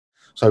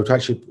So to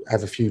actually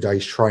have a few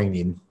days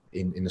training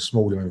in a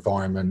smaller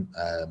environment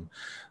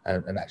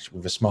and actually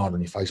with a smile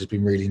on your face has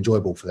been really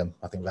enjoyable for them.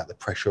 I think about the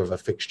pressure of a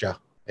fixture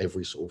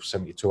every sort of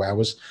 72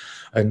 hours,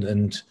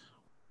 and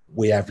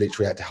we have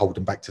literally had to hold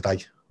them back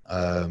today,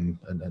 and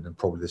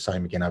probably the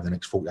same again over the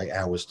next 48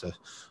 hours to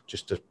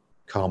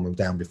calm them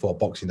down before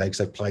Boxing Day, because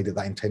they've played at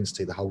that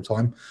intensity the whole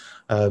time.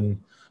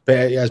 But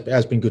it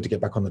has been good to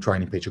get back on the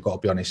training pitch, I've got to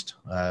be honest,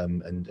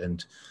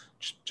 and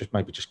just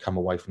maybe just come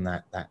away from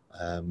that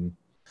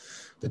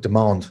the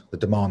demand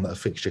that a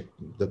fixture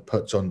that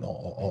puts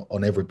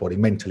on everybody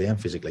mentally and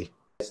physically.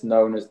 It's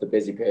known as the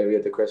busy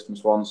period, the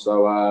Christmas one.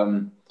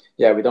 So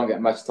yeah, we don't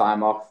get much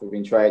time off. We've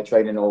been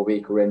training all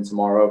week. We're in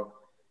tomorrow.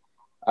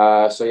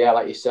 So yeah,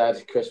 like you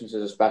said, Christmas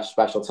is a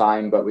special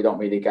time, but we don't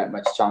really get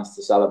much chance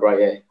to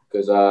celebrate it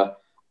because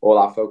all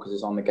our focus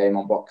is on the game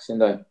on Boxing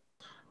Day.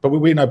 But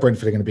we know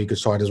Brentford are going to be a good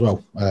side as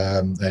well.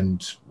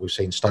 And we've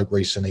seen Stoke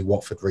recently,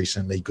 Watford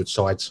recently, good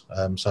sides.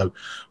 So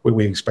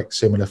we expect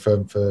similar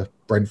for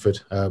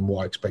Brentford.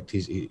 What I expect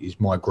is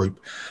my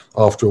group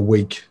after a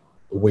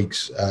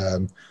week's, I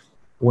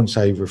wouldn't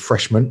say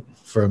refreshment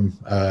from,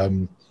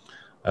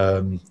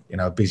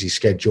 a busy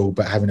schedule,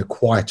 but having a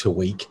quieter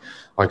week,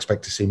 I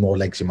expect to see more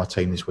legs in my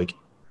team this week.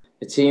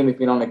 The team, we've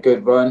been on a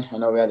good run. I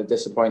know we had a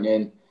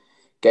disappointing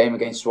game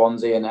against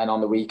Swansea and then on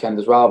the weekend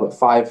as well, but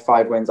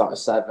five wins out of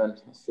 7.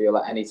 I feel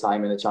at any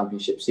time in the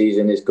Championship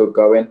season is good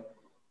going.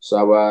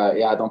 So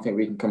yeah, I don't think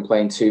we can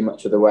complain too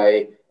much of the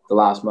way the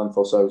last month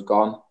or so has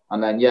gone.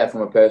 And then yeah,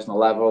 from a personal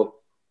level,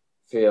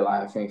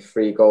 I think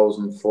 3 goals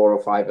and 4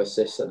 or 5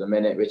 assists at the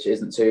minute, which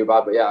isn't too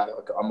bad. But yeah, I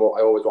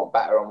always want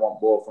better and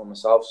want more for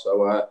myself.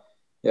 So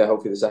yeah,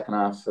 hopefully the second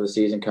half of the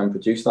season can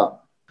produce that.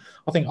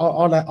 I think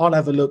I'll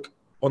have a look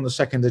on the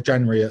 2nd of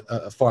January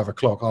at 5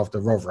 o'clock after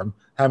Rotherham,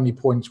 how many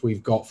points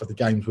we've got for the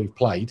games we've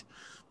played,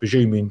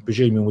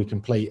 presuming we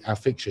complete our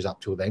fixtures up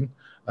till then.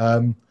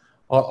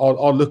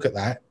 I'll look at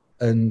that,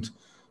 and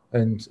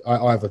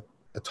I have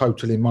a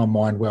total in my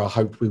mind where I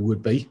hoped we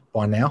would be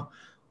by now.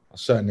 I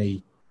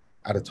certainly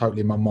had a total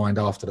in my mind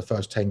after the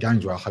first 10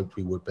 games where I hoped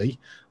we would be.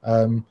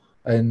 And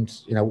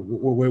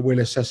we'll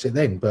assess it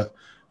then. But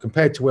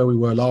compared to where we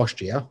were last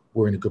year,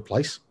 we're in a good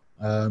place.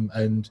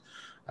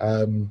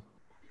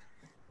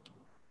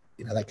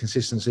 That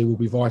consistency will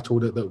be vital,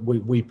 that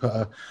we put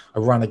a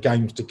run of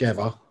games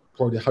together,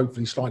 probably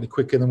hopefully slightly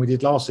quicker than we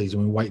did last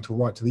season. We wait till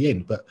right to the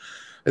end. But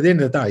at the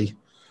end of the day,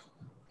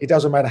 it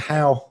doesn't matter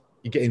how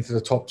you get into the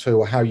top 2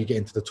 or how you get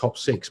into the top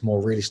 6,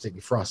 more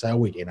realistically for us, how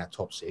we get in that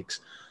top 6,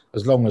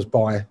 as long as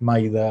by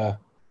May the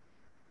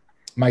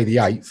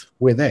 8th,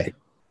 we're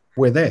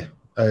there.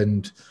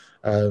 And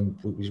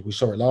we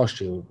saw it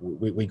last year.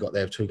 We got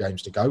there 2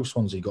 games to go.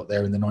 Swansea got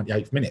there in the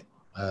 98th minute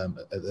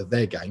of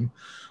their game.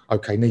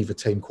 Okay, neither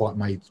team quite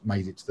made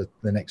it to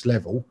the next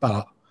level,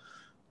 but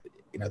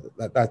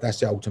that's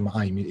the ultimate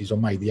aim, is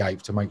on May the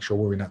 8th to make sure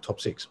we're in that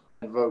top 6.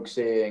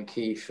 Vokesy and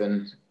Keith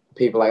and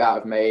people like that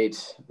have made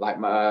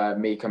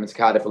me coming to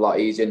Cardiff a lot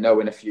easier.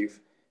 Knowing a few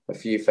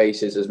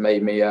faces has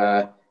made me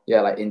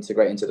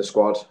integrate into the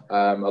squad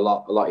a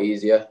lot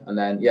easier. And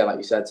then yeah, like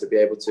you said, to be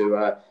able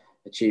to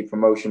achieve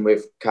promotion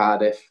with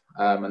Cardiff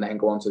and then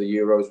go on to the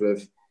Euros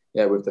with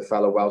the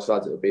fellow Welsh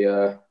lads, that would be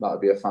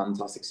a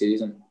fantastic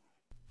season.